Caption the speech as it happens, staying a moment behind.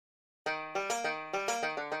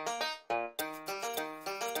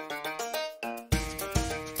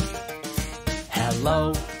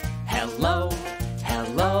Hello, hello,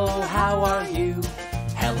 hello, how are you?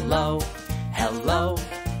 Hello, hello,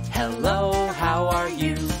 hello, how are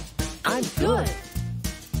you? I'm good.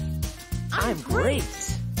 I'm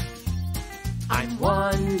great. I'm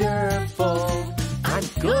wonderful. I'm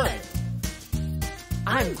good.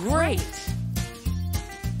 I'm great.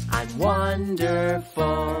 I'm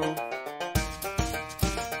wonderful.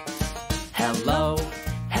 Hello,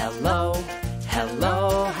 hello,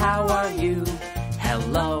 hello, how are you?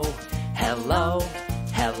 Hello, hello,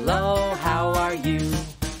 hello, how are you?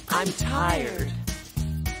 I'm tired.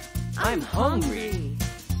 I'm hungry.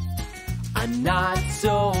 I'm not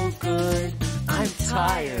so good. I'm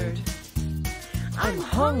tired. I'm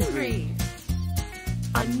hungry.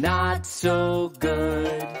 I'm not so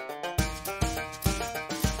good.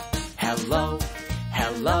 Hello,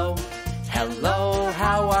 hello, hello,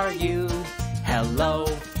 how are you? Hello,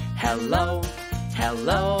 hello,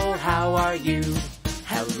 hello, how are you?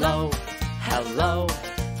 Hello, hello,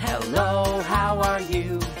 hello, how are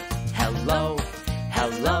you? Hello,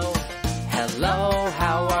 hello, hello,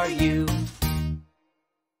 how are you?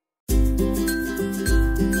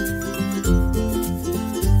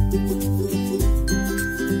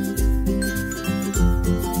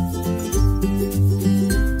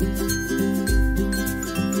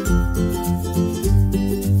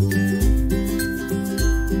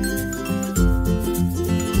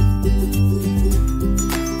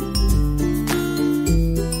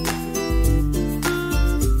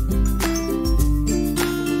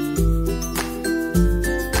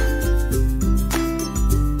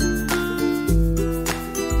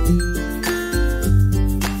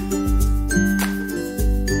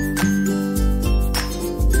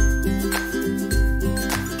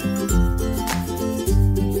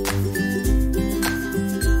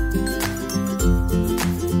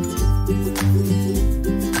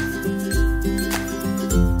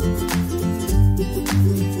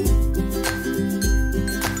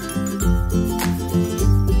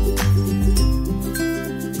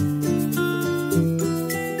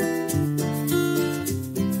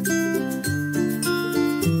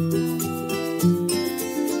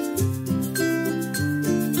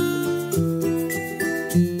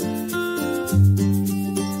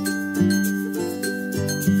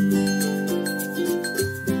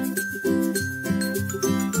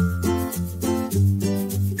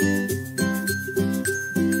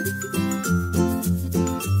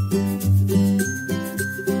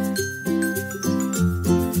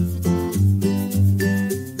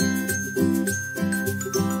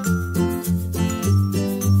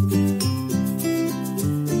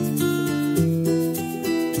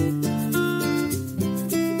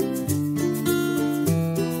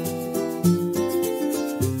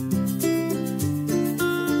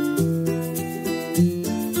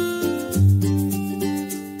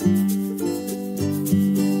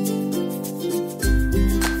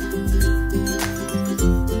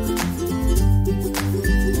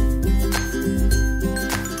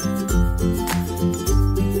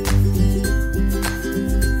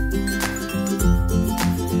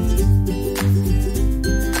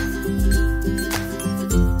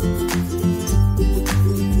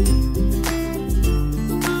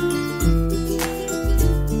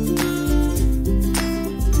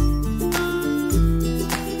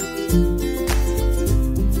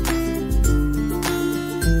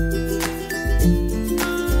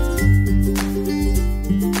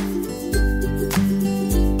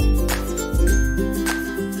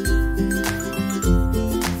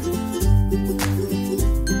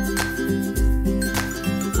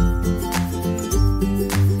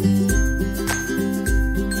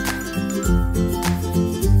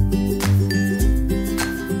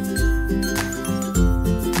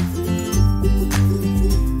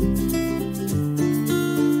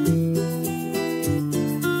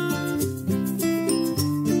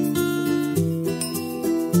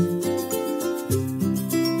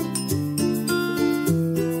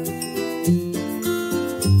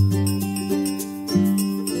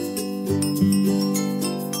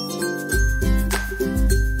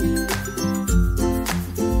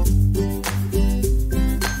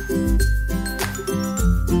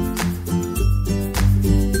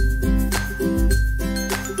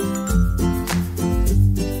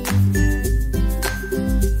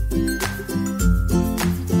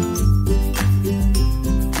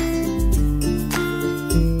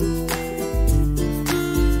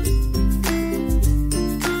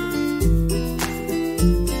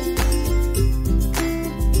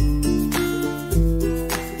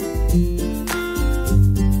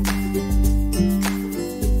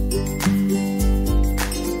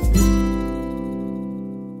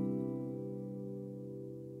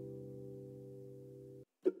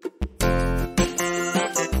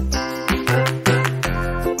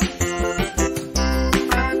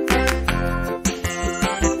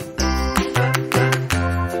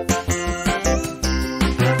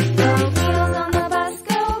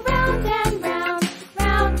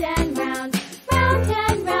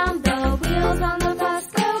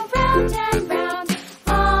 round and round.